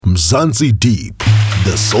Mzansi Deep,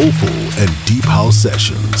 the soulful and deep house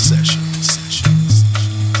sessions.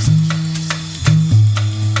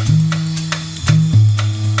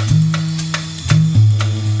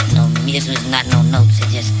 No, music is not no notes,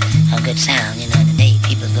 it's just a good sound. You know, today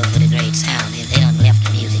people go for the great sound. They don't left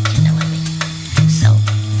the music, you know what I mean? So,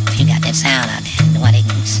 if you got that sound out there, why they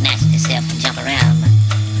can snatch themselves and jump around,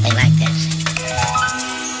 they like that shit.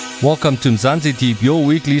 Welcome to Mzansi Deep, your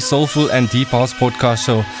weekly soulful and deep house podcast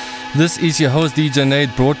show. This is your host DJ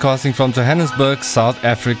Nate, broadcasting from Johannesburg, South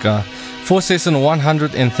Africa. For session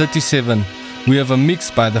 137, we have a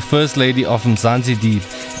mix by the First Lady of Mzansi Deep,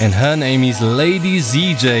 and her name is Lady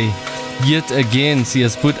ZJ. Yet again, she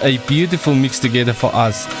has put a beautiful mix together for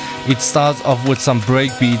us. It starts off with some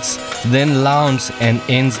break beats, then lounge, and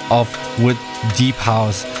ends off with deep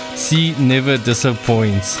house. She never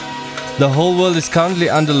disappoints. The whole world is currently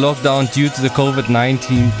under lockdown due to the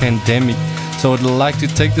COVID-19 pandemic, so I'd like to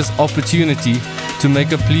take this opportunity to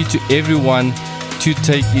make a plea to everyone to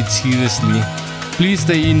take it seriously. Please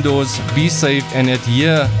stay indoors, be safe, and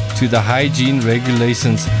adhere to the hygiene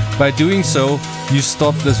regulations. By doing so, you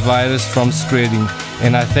stop this virus from spreading,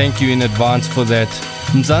 and I thank you in advance for that.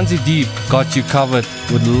 Mzansi Deep got you covered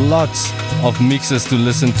with lots of mixes to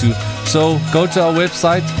listen to, so go to our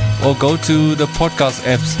website or go to the podcast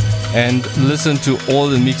apps and listen to all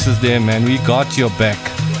the mixes there, man. We got your back.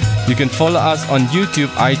 You can follow us on YouTube,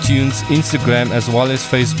 iTunes, Instagram, as well as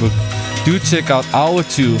Facebook. Do check out Hour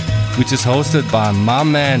 2, which is hosted by my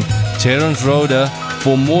man, Terence Roder,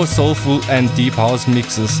 for more soulful and deep house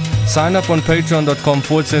mixes. Sign up on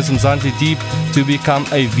patreon.com/Mzansi Deep to become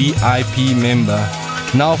a VIP member.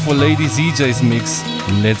 Now for Lady ZJ's mix.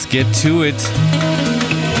 Let's get to it.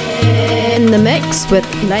 In the mix with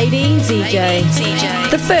Lady ZJ,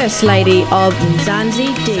 the First Lady of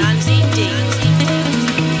Mzansi Deep.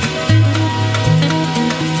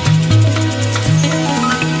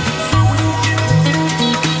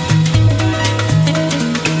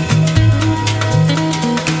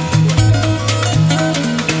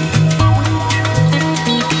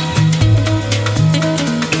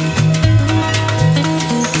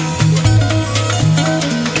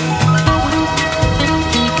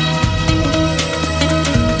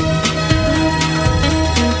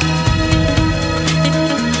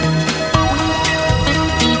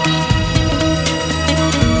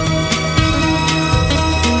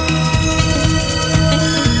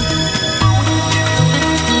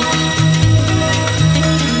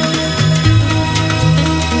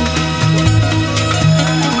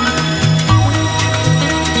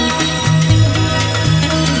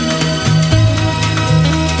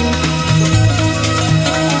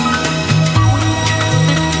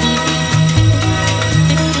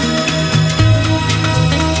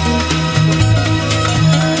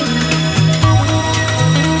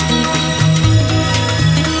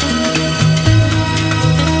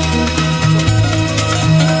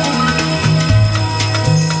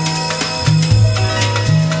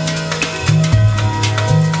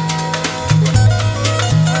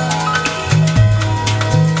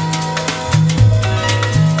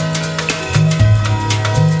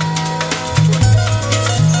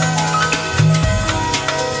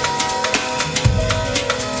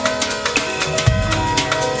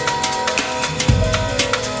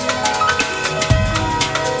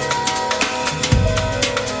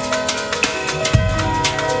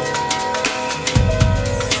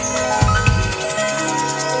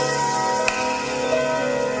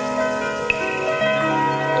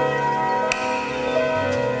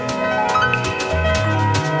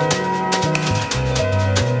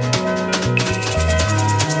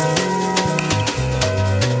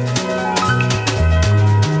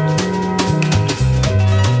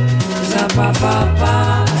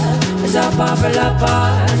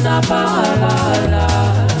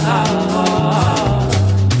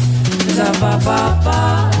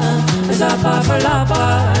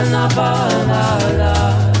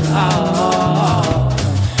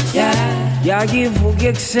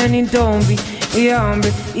 Yagivuge kuseni ntombi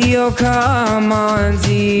ihambe iyokha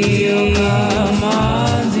amanzi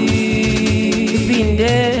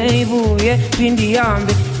iphinde ibuye phinde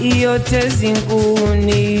ihambe iyotheza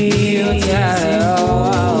inkuni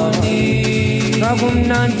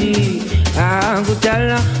kakumnandi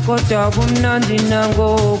akudala kodwa kumnandi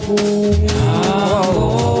nangoku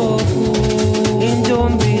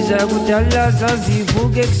intombi zakudala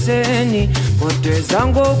zazivuke kuseni kodwa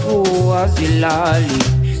ezangoku azilali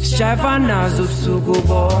sijaiva nazo ubusuku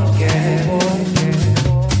bonke.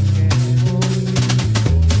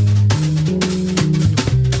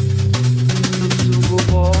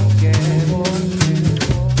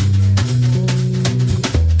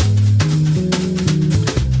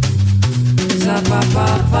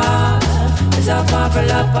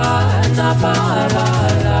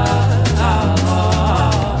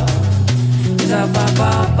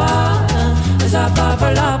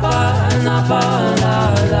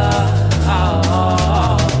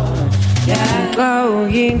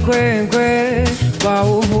 Inkwenkwe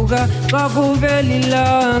bawuvuka bakuvela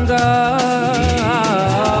ilanga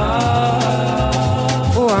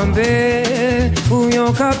uhambe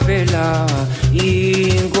uyokhaphela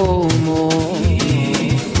inkomo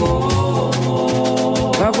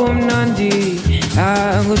bakumnandi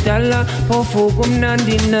angudala phofu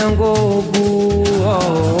kumnandi nangoku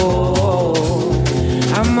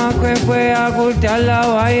amakhwekhwe akudala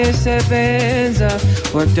wayesebenza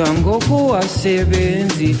kodwa ngoku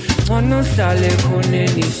wasebenzi ngcono uhlale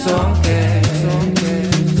khoneni sonke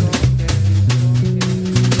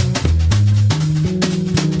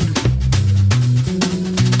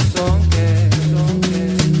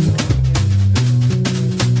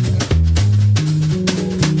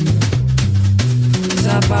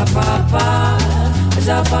Zapapa,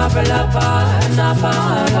 zapapa la pa,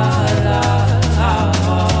 zapala.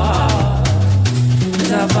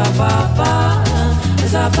 Zapapa,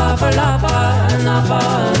 zapapa la pa,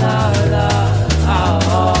 zapala.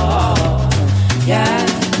 Yeah.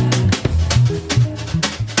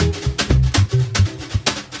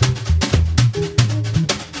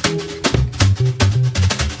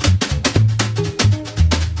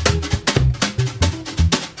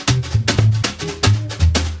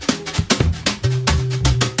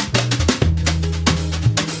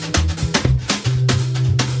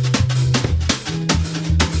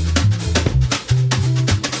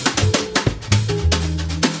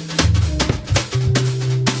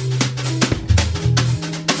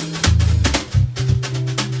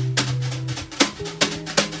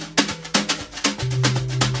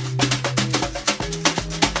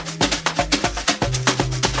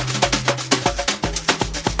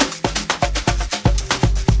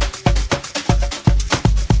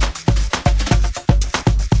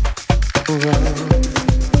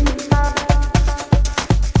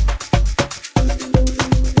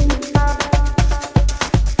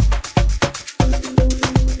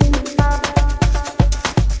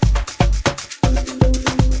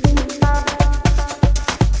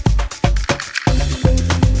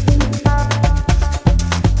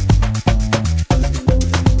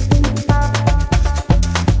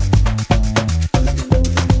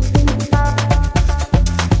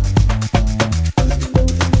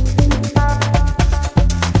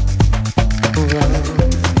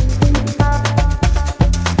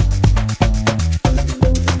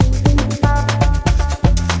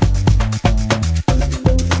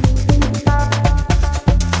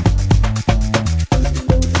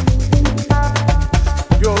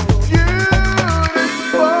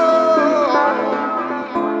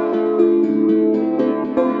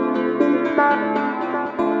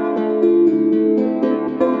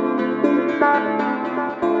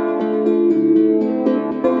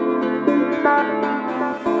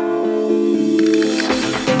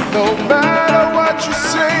 No matter what you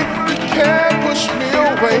say, you can't push me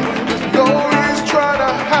away. There's no use trying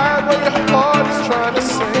to hide what your heart is trying to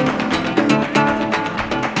say.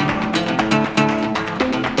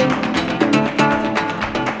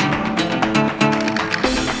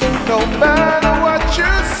 No matter what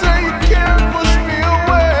you say, you can't push me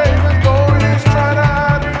away. There's no use trying to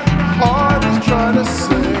hide what your heart is trying to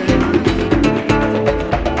say.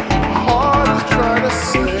 Heart is trying to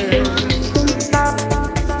say.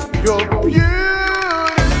 You're beautiful.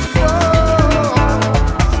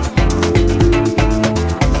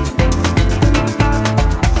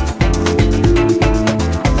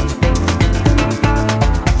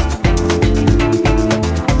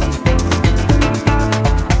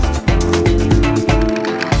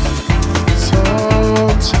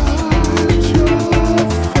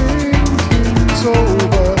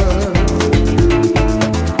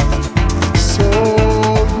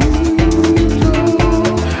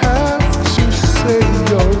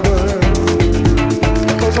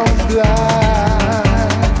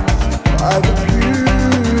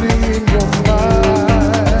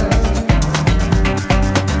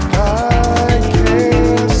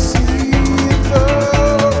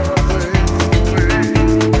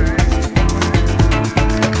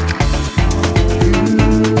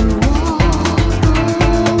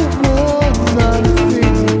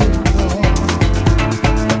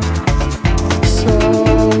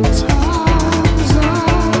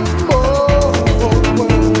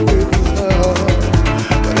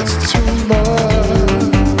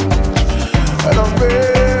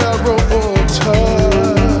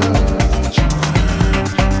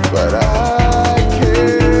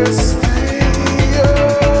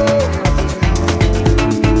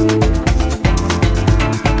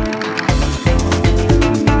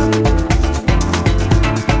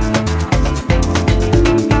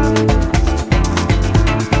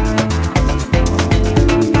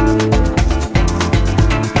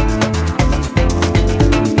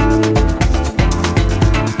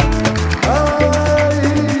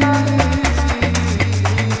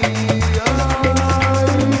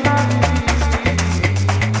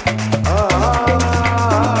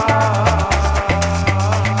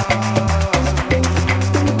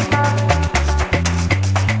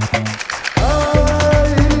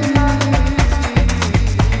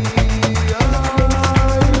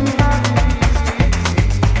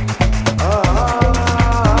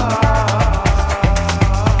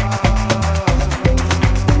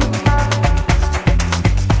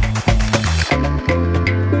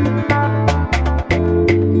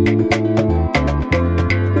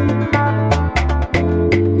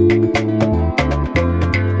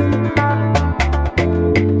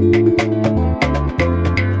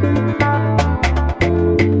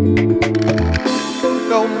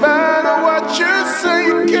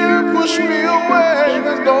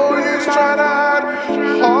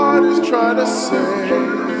 trying to say,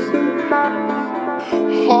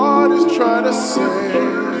 heart is trying to say,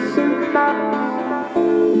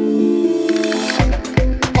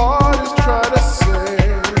 heart is trying to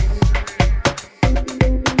say,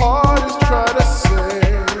 heart is trying to say,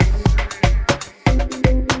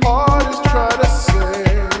 heart is trying to say,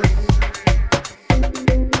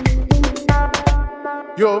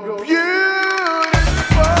 you're beautiful.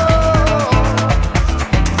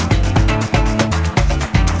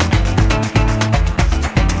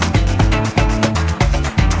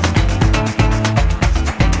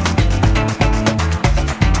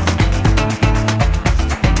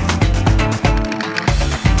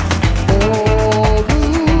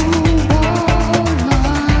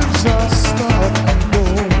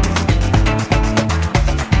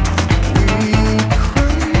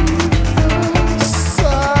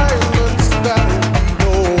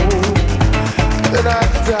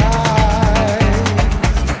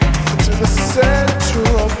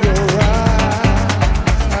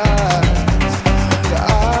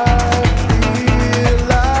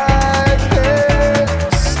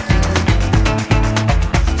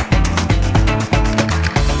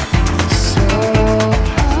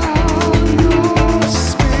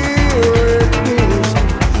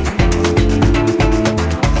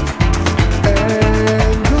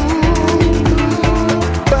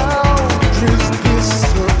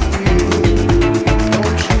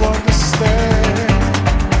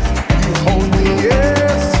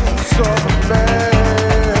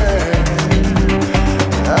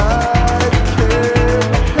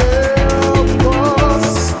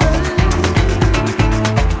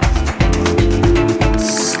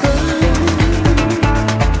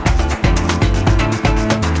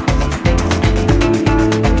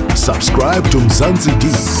 Subscribe to Mzansi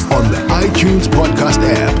Deep on the iTunes podcast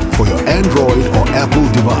app for your Android or Apple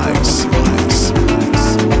device.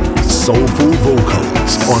 Soulful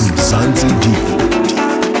vocals on Mzansi Deep.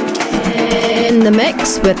 In the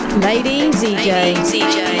mix with Lady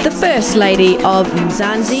ZJ, the first lady of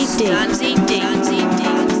Mzansi Deep.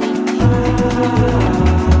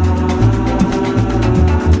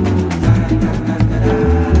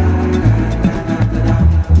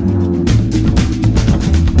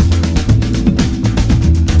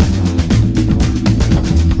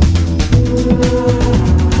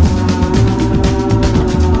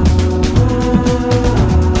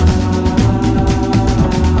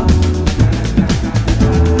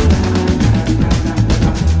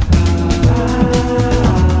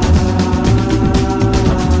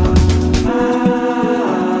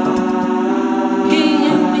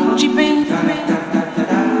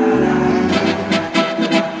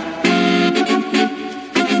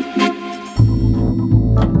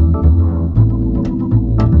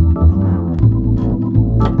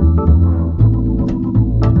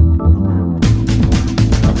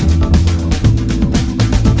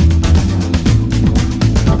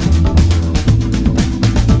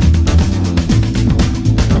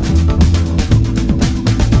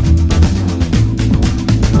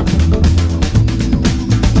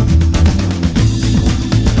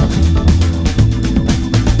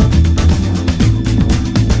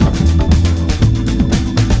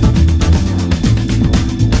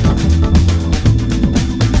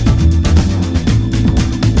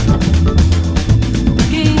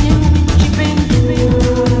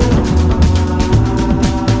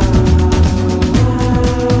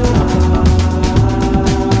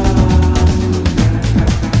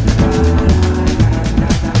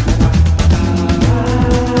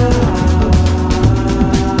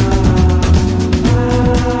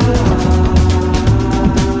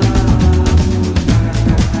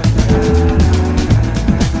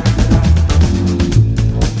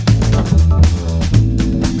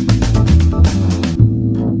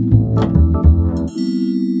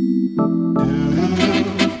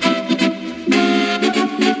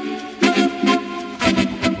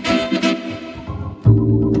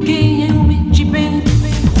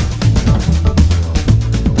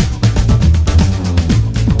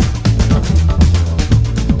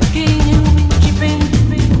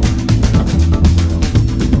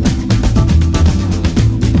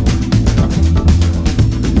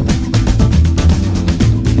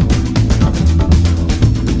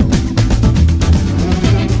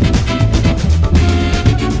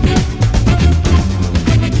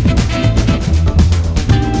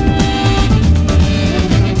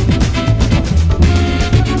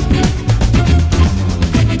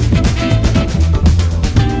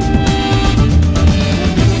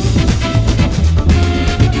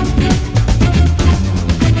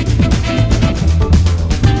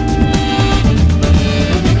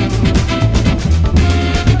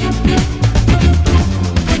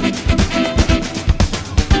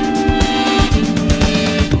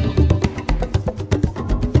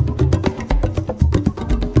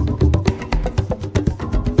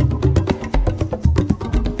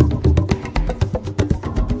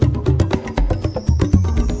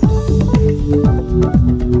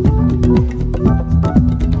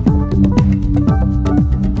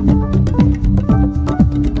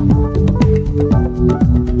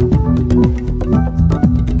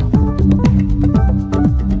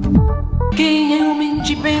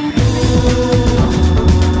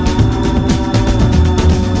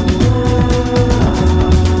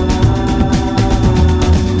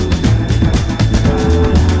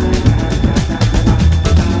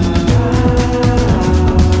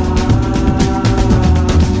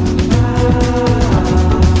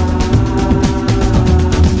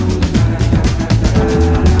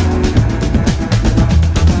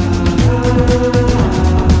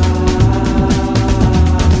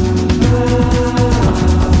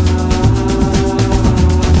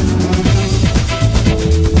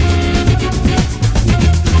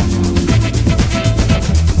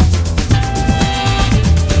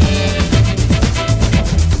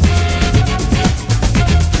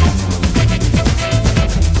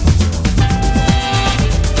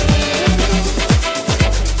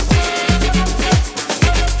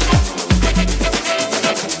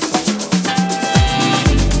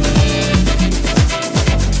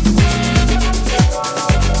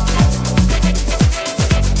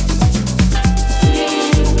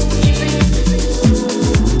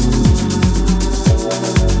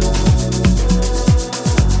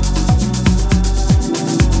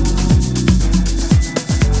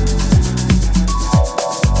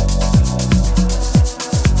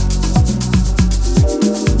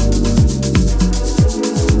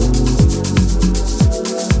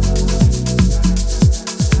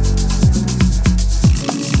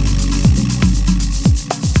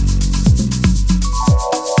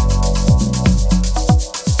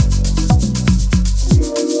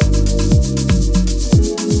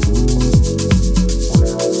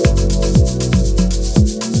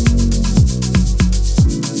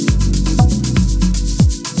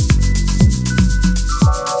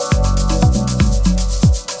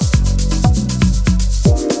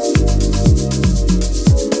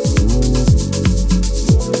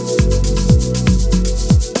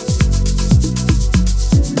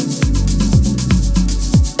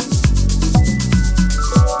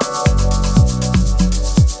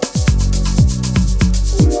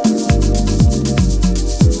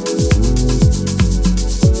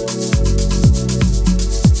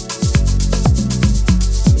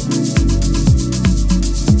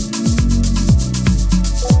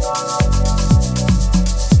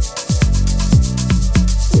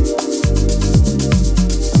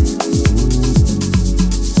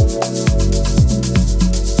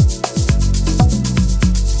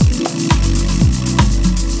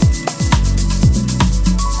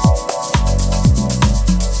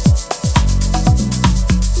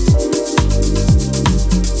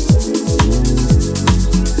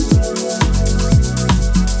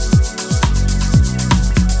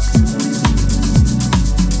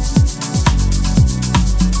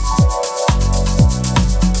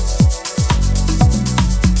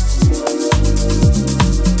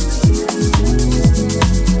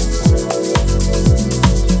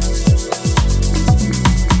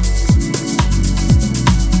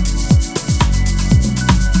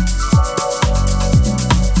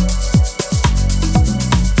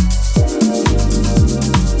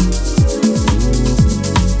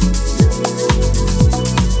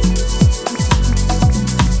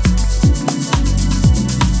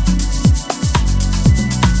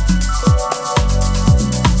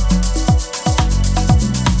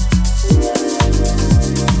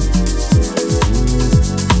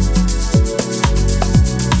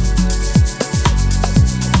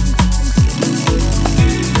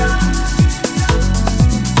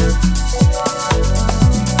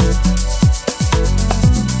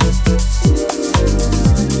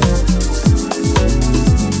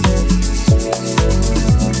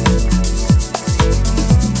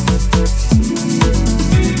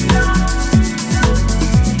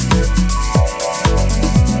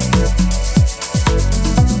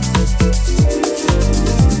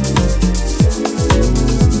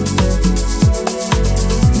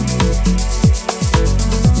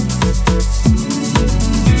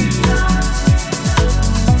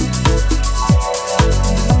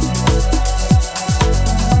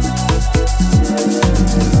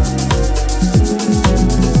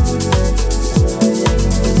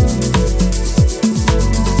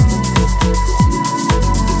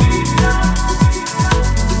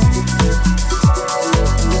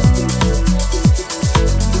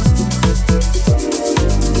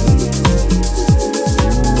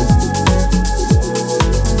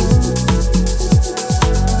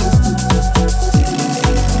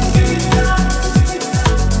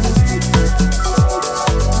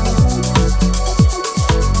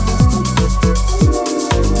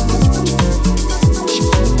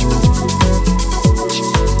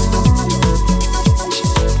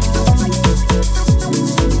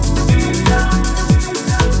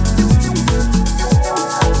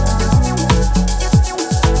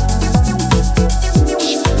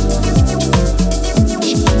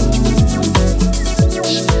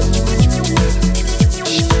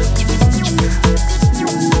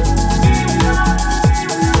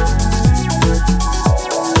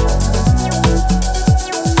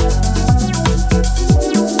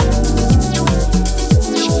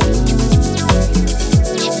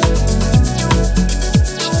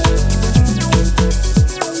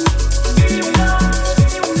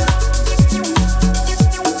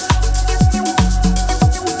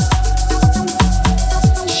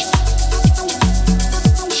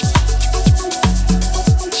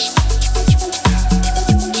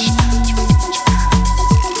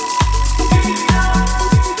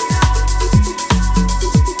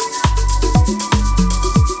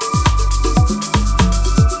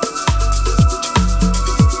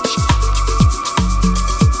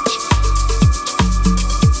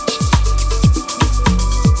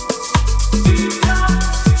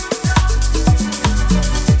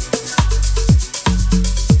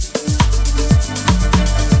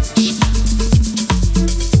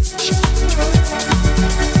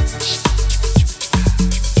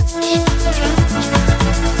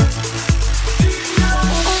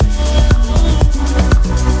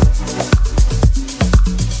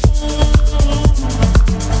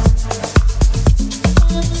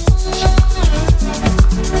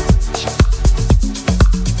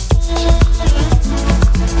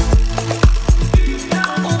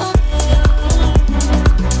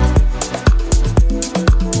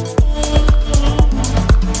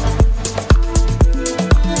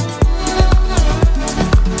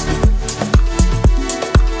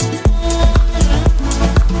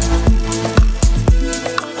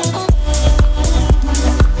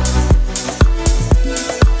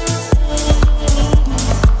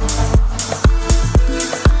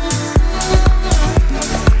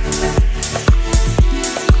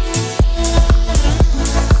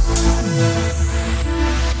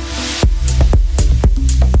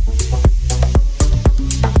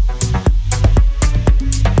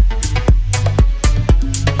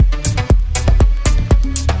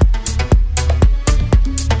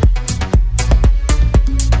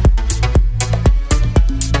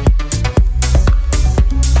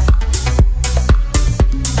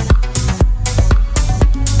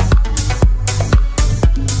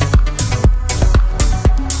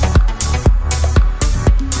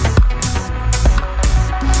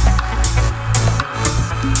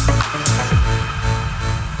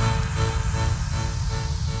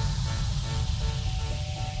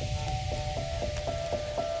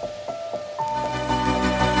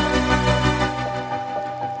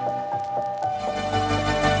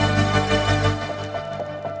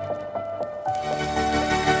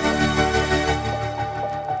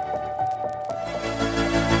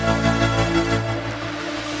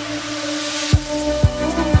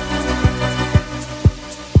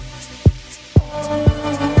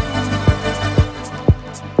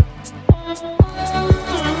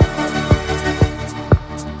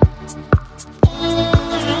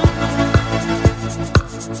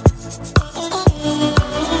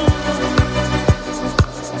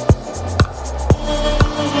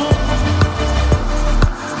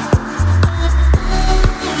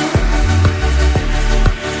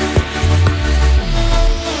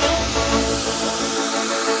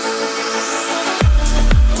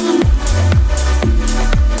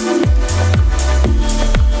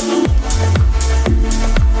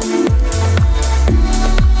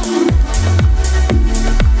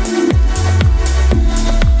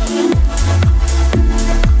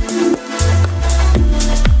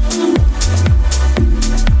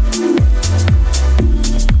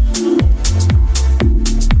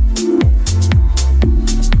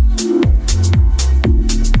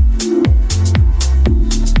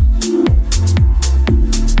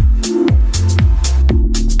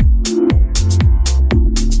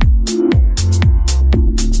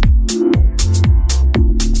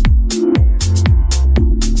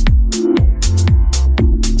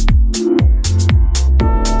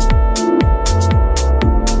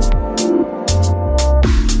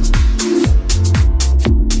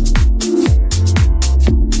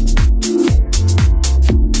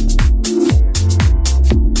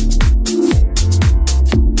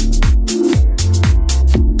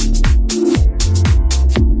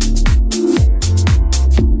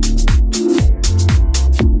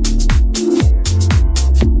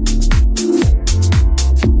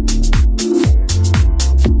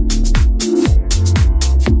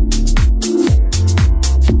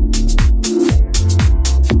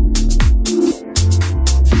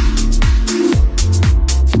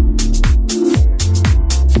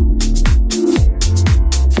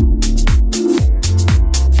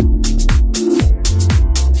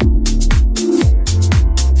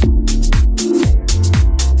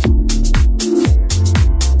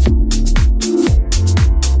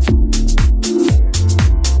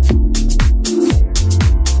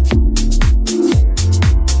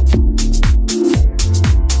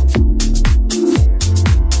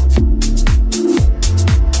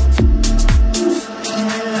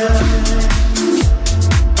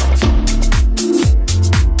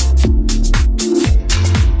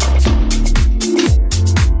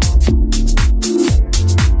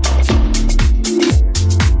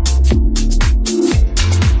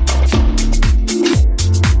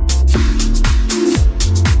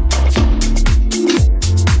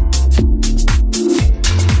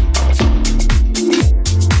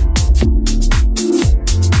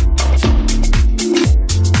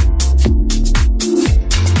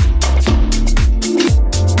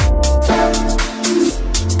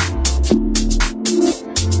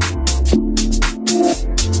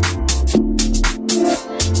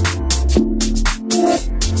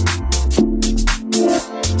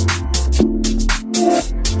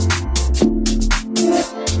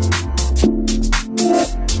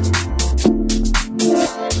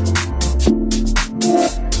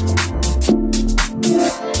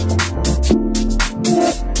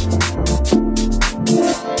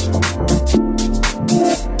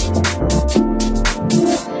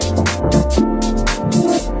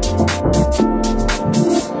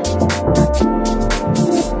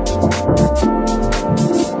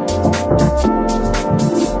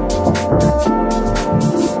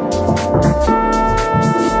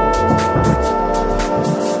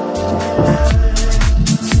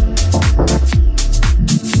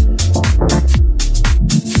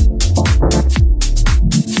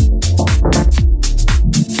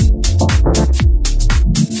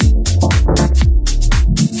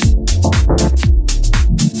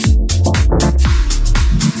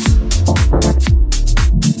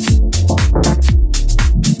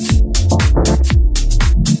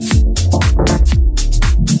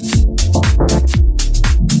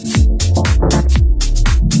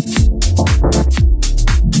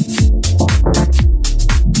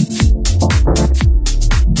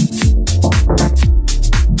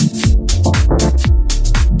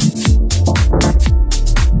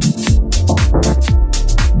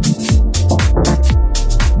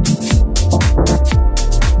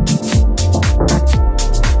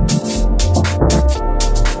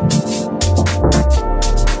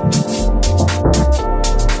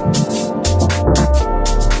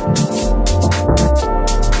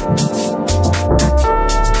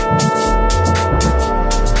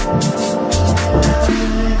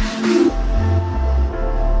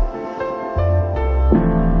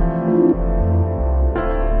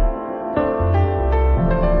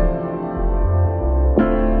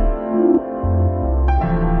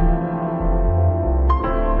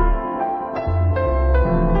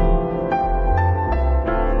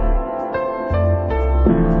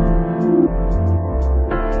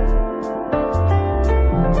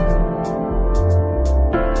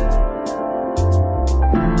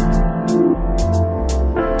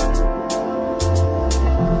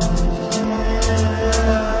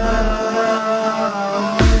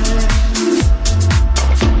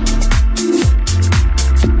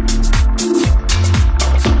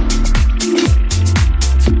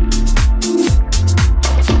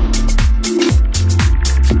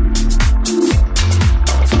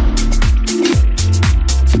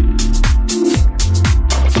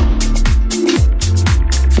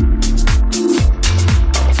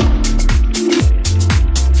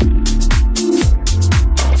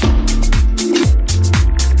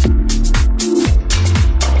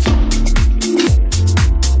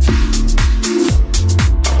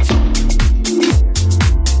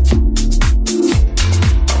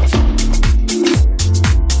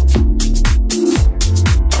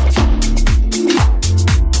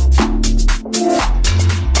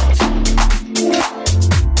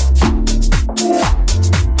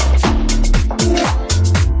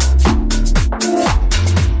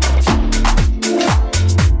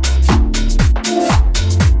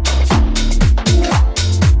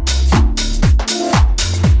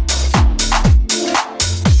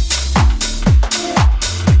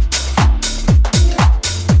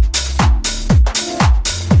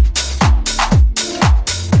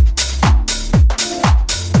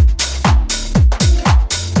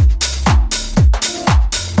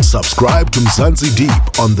 Subscribe to Mzansi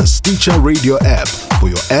Deep on the Stitcher Radio app for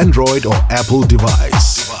your Android or Apple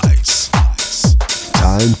device.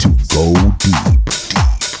 Time to go deep.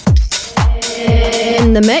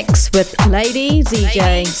 In the mix with Lady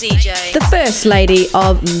ZJ, the first lady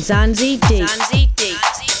of Mzansi Deep.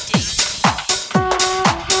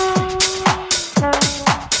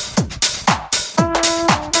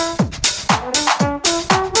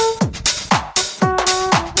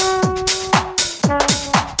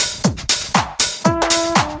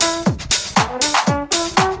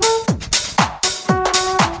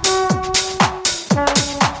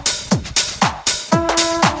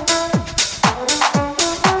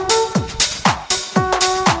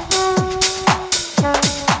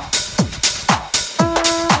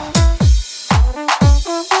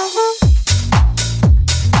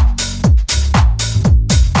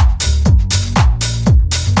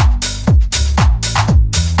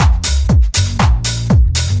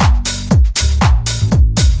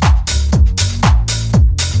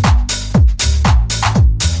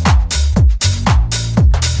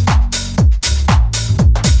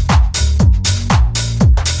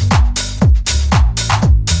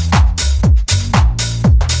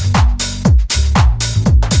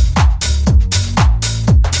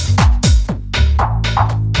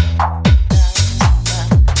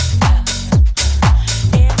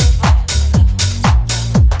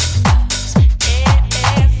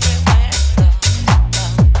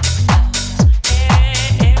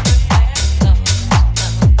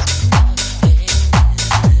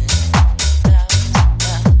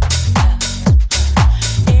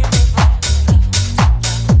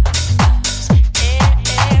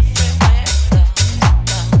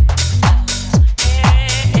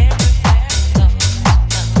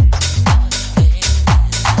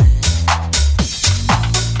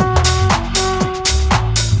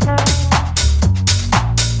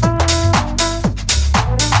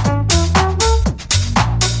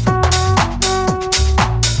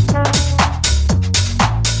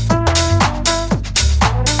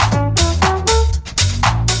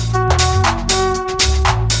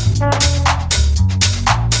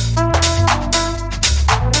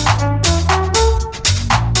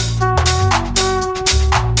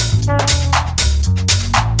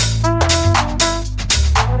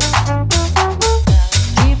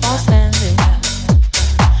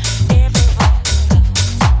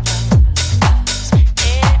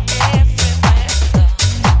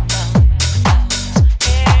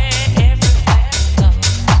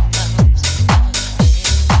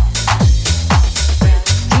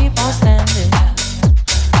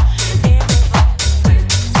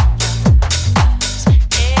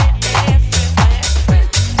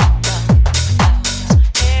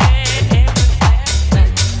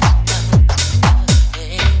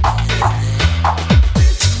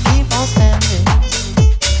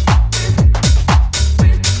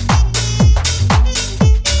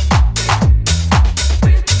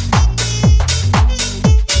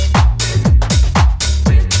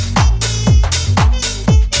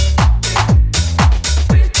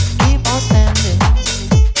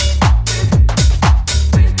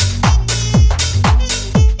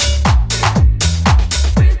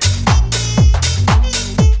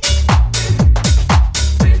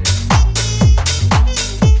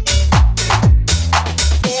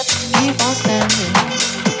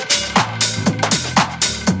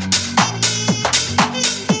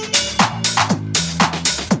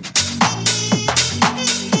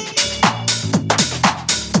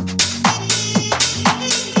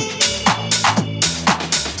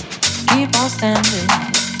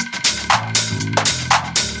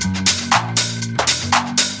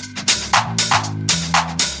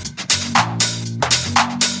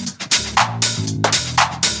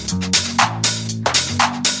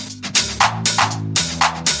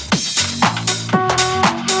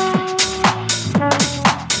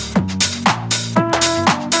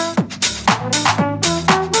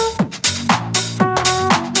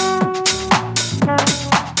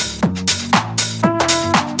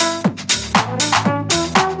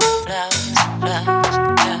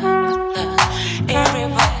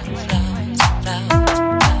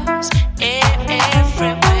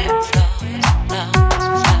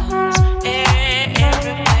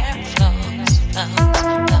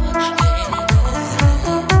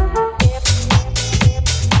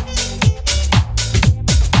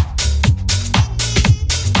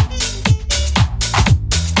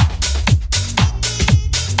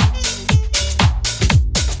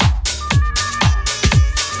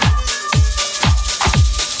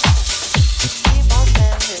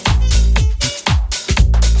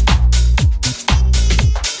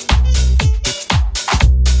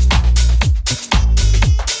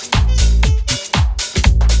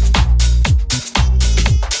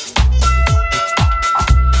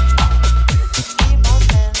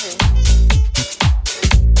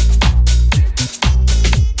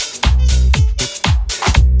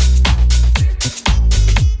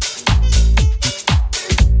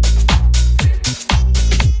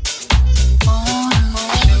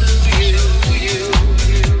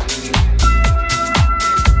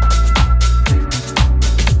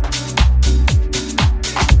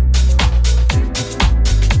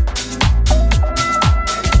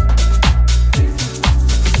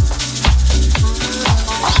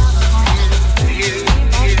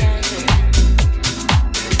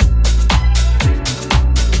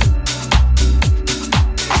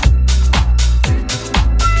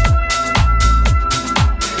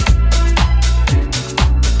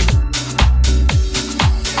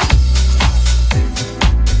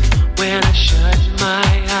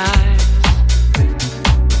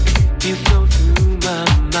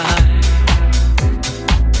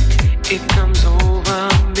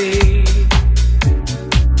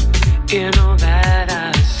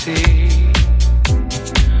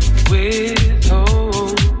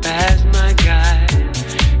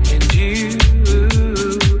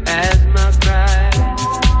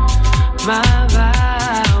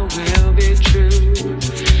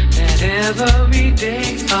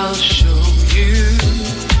 show you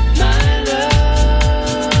my love.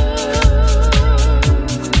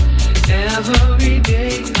 Every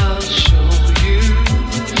day I'll show you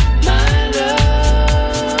my love.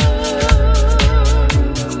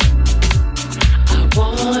 I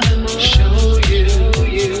wanna show you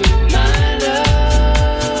my love.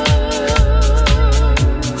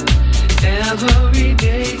 Every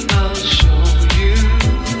day I'll show you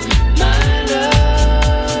my love.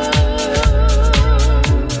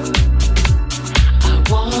 I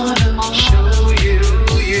wanna show you.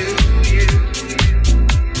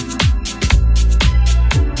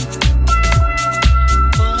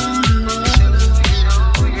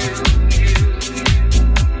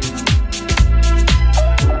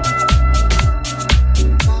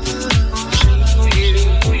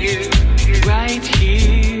 Right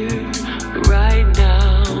here, right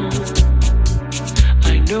now.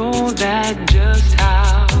 I know that just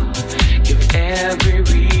how you've every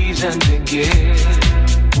reason to give,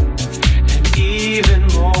 and even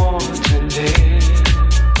more to live.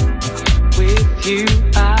 With you,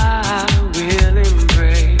 I will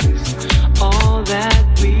embrace all that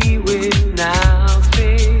we will now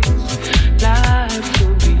face. Life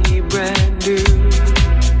will be brand new,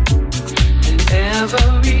 and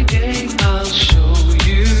every day I'll show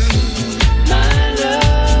you my love.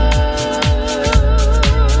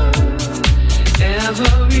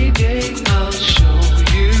 Every day I'll show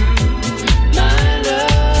you my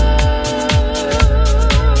love.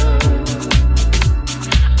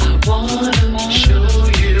 I wanna show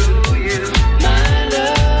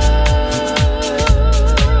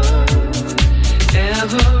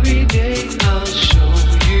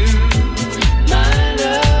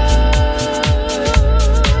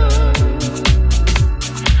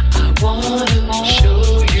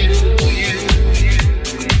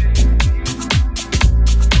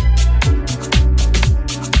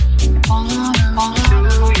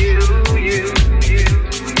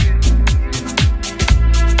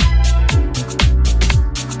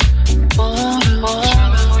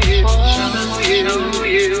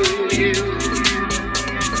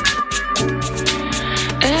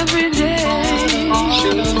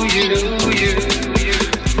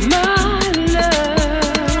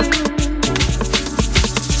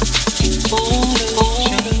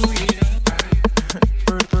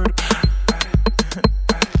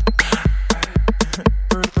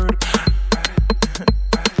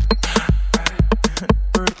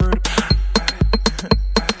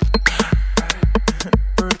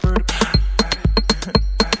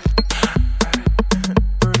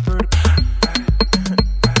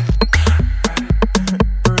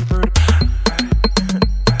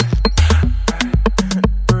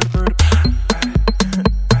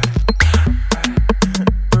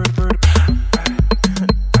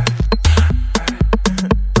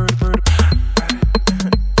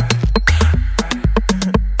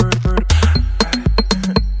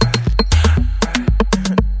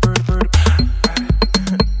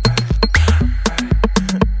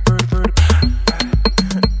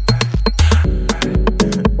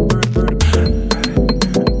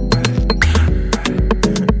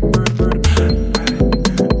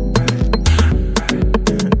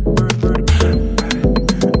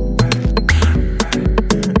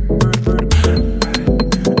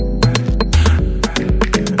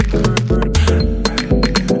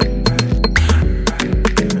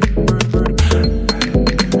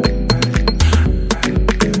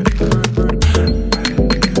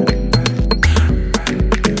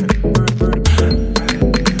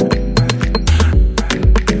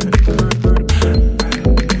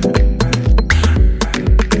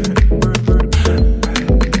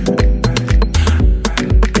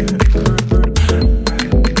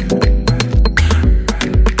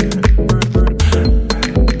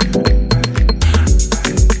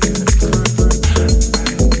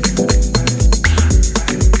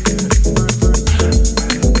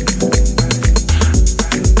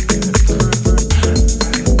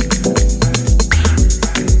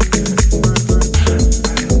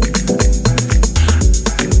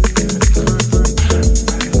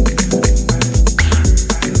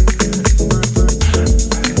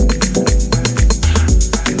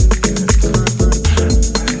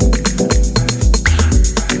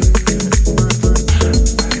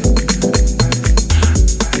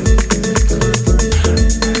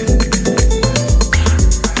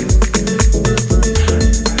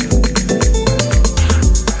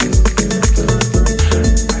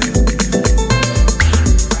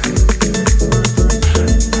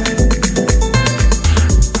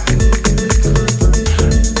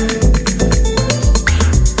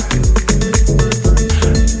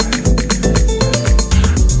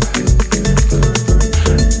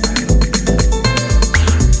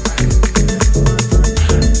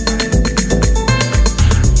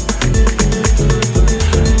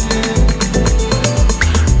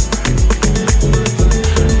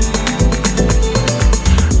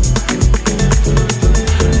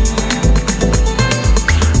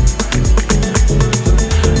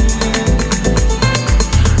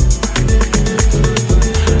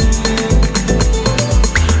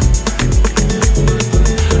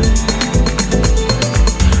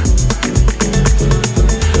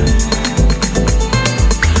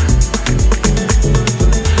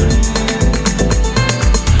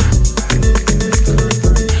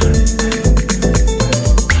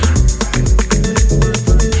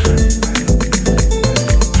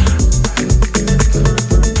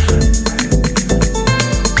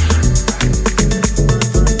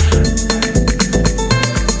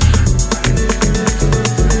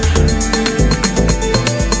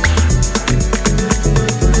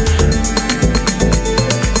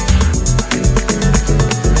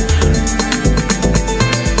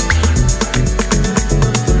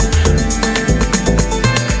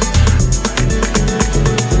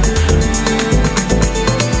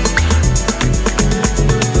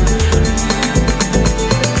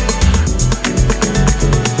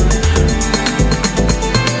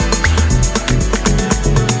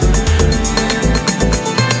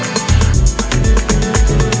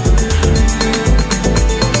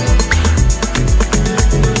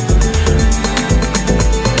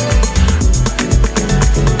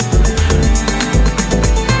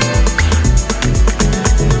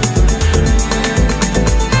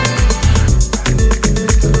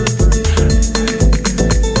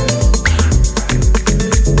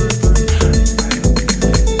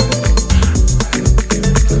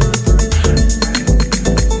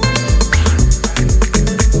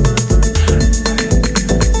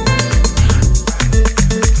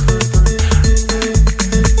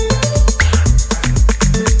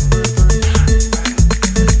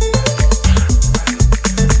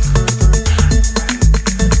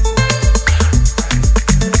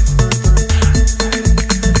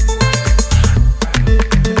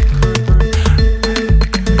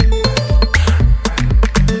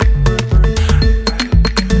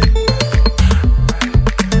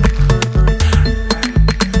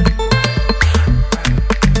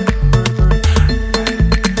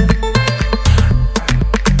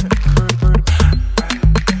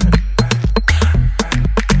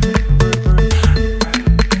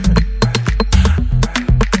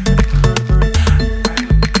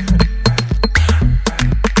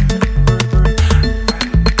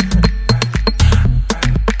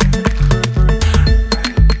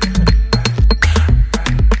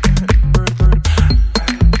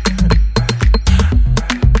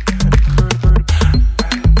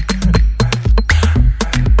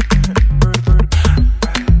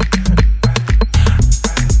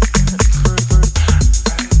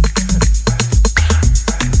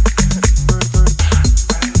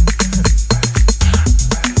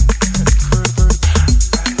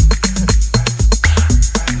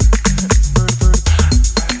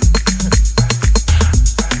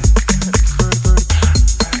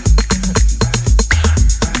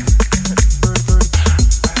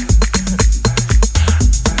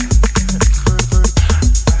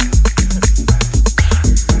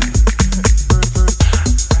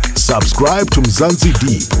Subscribe to Mzansi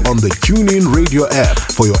Deep on the TuneIn Radio app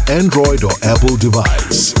for your Android or Apple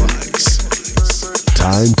device.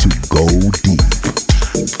 Time to go deep.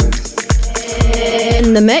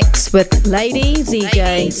 In the mix with Lady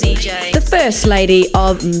ZJ, the first lady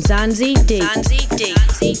of Mzansi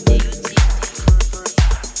Deep.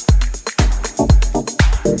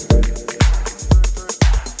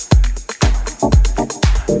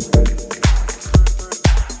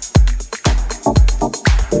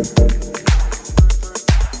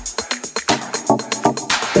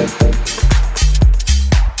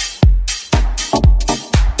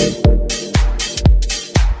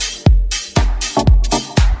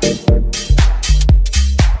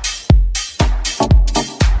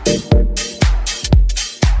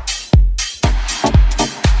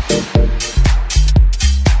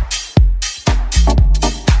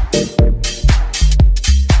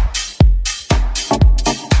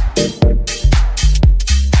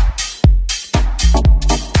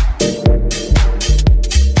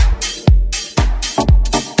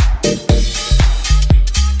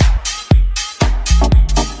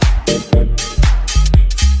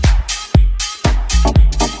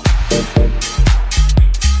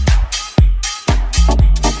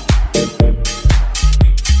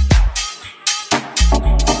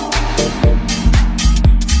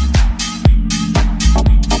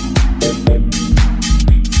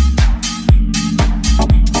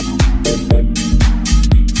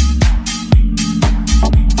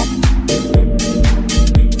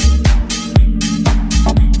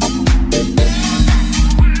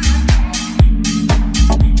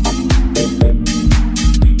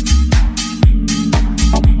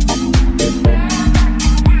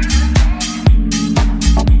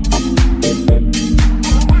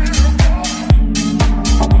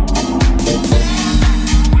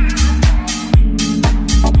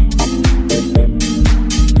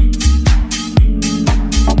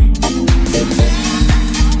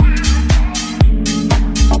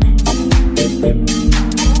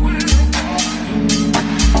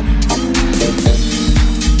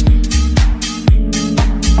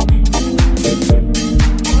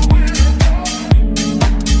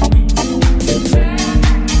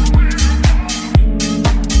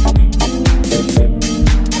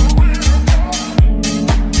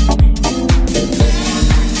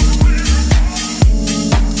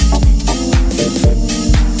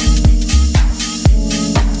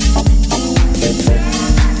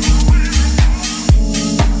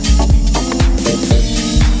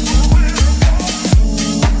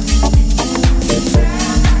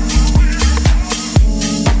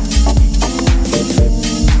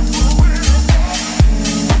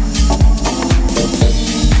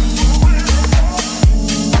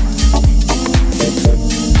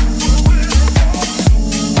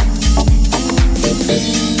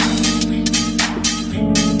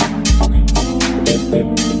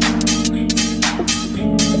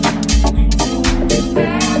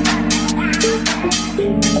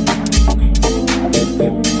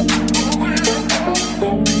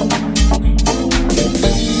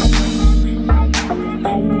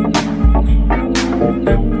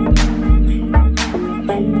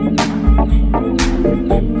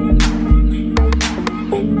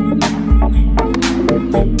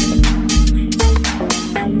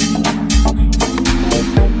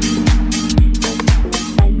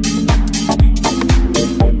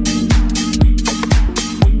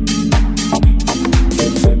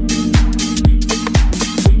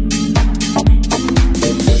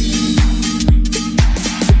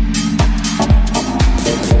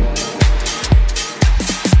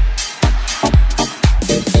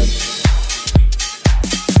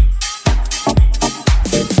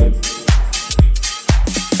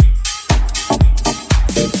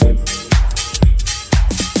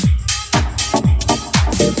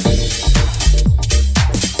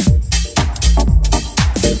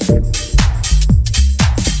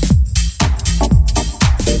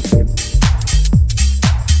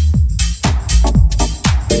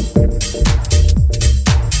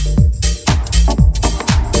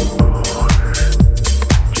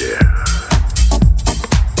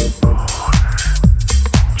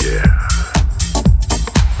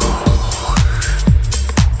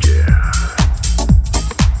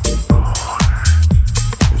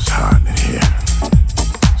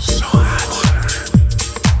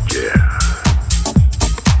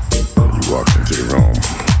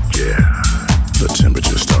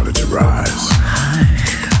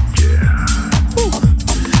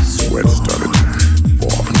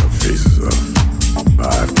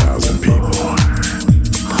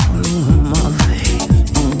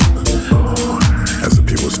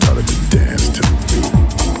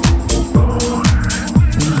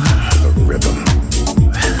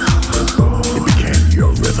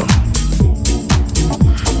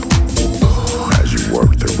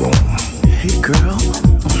 girl.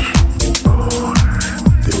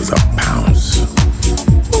 There was a bounce,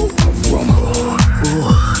 a rumble.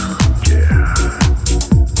 Ooh. Yeah.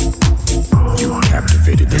 You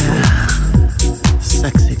captivated the room.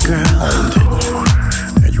 Sexy girl. Owned it.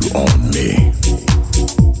 And you owned me.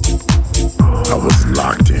 I was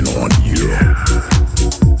locked in on you.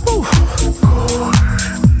 Ooh.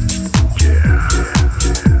 Yeah.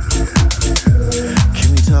 Can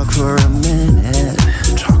we talk for a minute?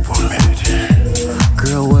 Talk for a minute.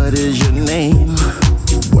 Girl, what is your name?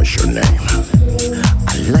 What's your name?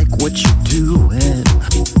 I like what you're doing.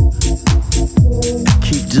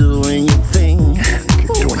 Keep doing your thing.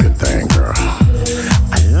 Keep doing your thing, girl.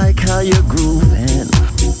 I like how you're grooving.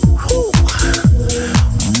 Ooh.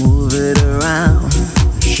 Move it around.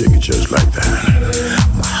 Shake it just like that.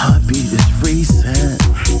 My heartbeat is racing.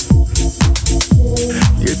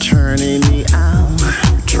 You're turning me out.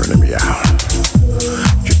 You're turning me out.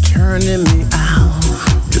 You're turning me out.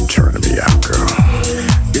 You're turning me out, girl.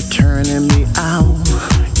 You're turning me out.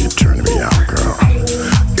 You're turning me out, girl.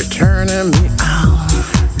 You're turning me out.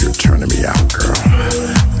 You're turning me out, girl.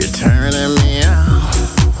 You're turning me out.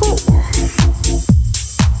 Ooh.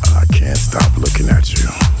 I can't stop looking at you.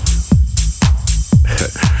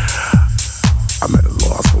 I'm at a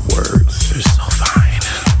loss for words. You're so fine.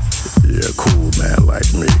 Yeah, a cool man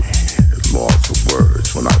like me is lost for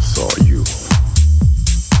words when I saw you.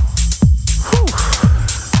 Whew.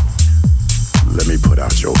 Let me put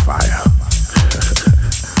out your fire.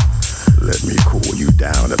 Let me cool you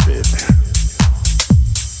down a bit.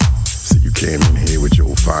 So you came in here with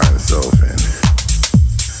your fine self and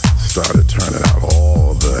started turning out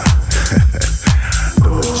all the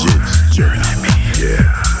legit journey me. Yeah.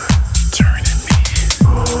 Turning me.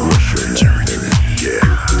 What's your name, baby? Yeah.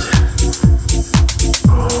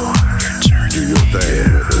 You're turning. Do your thing,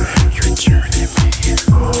 baby. You're turning me. You're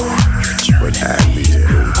turning. But add me to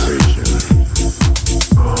invitation.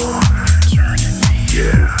 You're turning me.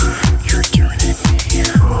 Yeah. You're turning me.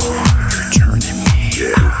 You're turning me.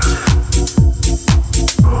 Yeah.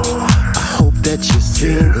 I hope that you're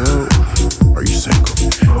single. Are you single?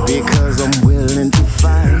 Because I'm willing to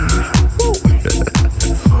fight.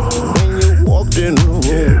 When you walked in the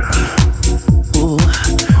room, ooh,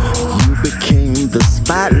 you became the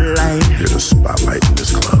spotlight. You're the spotlight in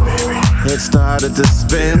this club, baby. It started to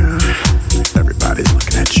spin. Everybody's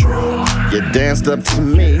looking at you. You danced up to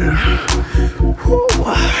me. Ooh,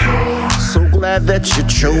 so glad that you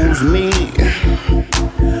chose me.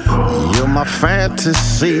 You're my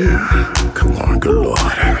fantasy. Come on, good Lord.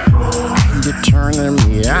 You're turning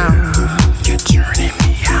me out. You're turning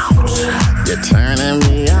me out. You're turning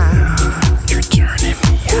me out. You're turning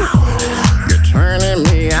me out. You're turning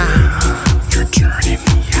me out. You're turning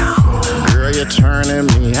me out. Girl, you're turning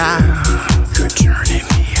me out. You're turning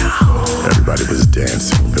me out. Everybody was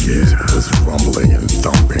dancing. The music was rumbling and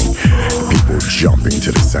thumping. People jumping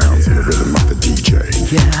to the sounds and the rhythm of the DJ.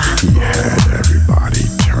 Yeah. He had everybody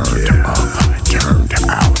turned up, turned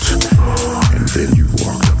out. And then you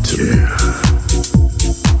walked up to me.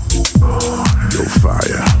 Your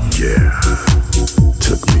fire, yeah,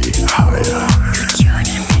 took me higher. You're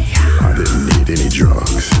turning me out. I didn't need any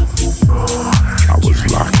drugs. I was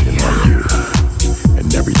locked in on you and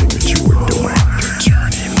everything that you were doing. You're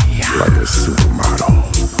turning me out. Like a supermodel,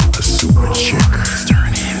 a super chick. You're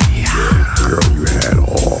turning me out. Girl, you had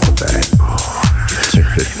all that. You're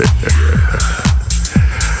turning me out.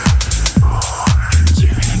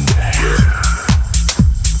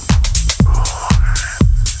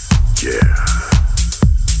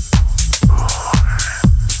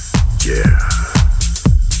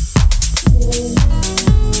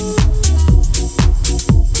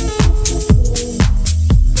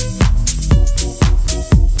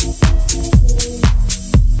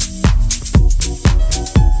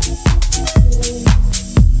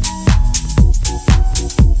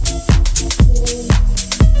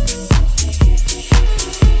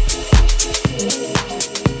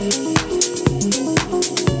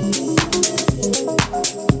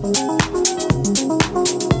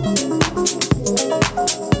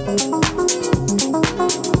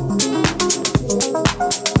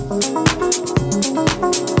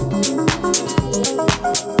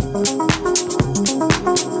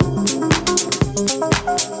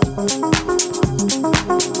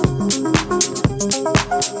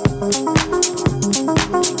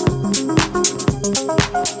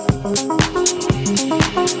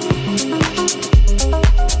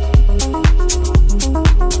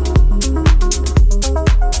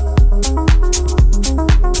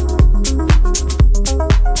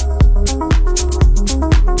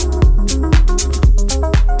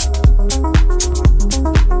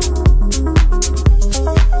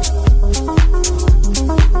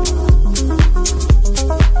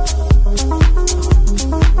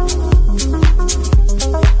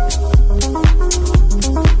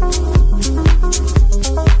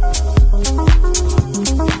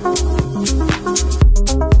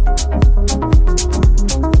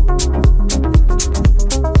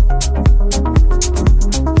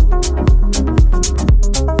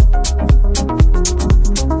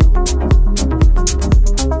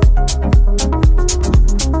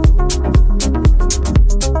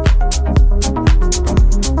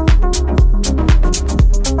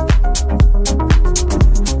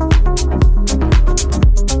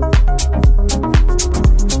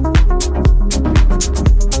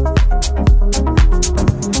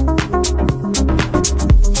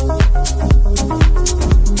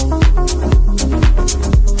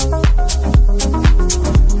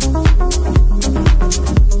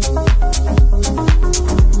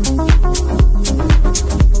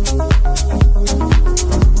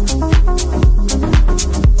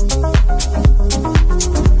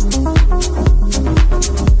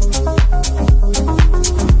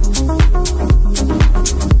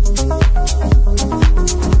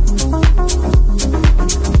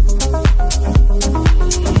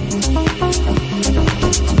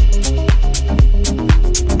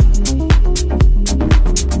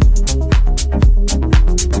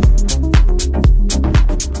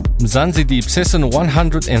 Mzansi Deep, session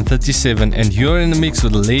 137, and you're in the mix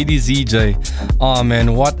with Lady ZJ. Oh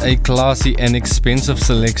man, what a classy and expensive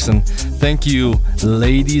selection. Thank you,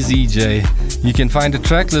 Lady ZJ. You can find the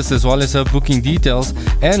track list as well as her booking details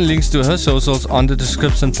and links to her socials on the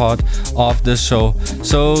description part of the show.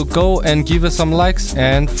 So go and give her some likes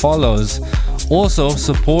and follows. Also,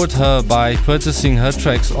 support her by purchasing her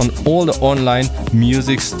tracks on all the online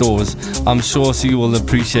music stores. I'm sure she will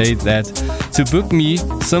appreciate that. To book me,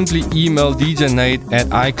 simply email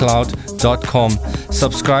djnate@icloud.com.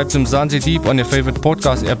 Subscribe to Mzansi Deep on your favorite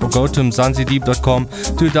podcast app or go to mzansideep.com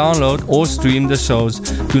to download or stream the shows.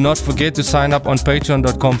 Do not forget to sign up on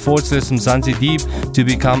patreon.com/Mzansi Deep to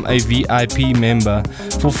become a VIP member.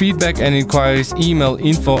 For feedback and inquiries, email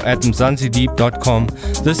info@mzansideep.com.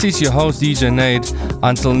 This is your host DJ Nate.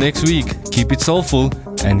 Until next week, keep it soulful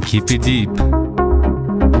and keep it deep.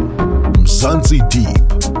 Mzansi Deep,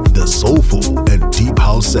 the soulful and deep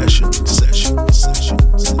house session.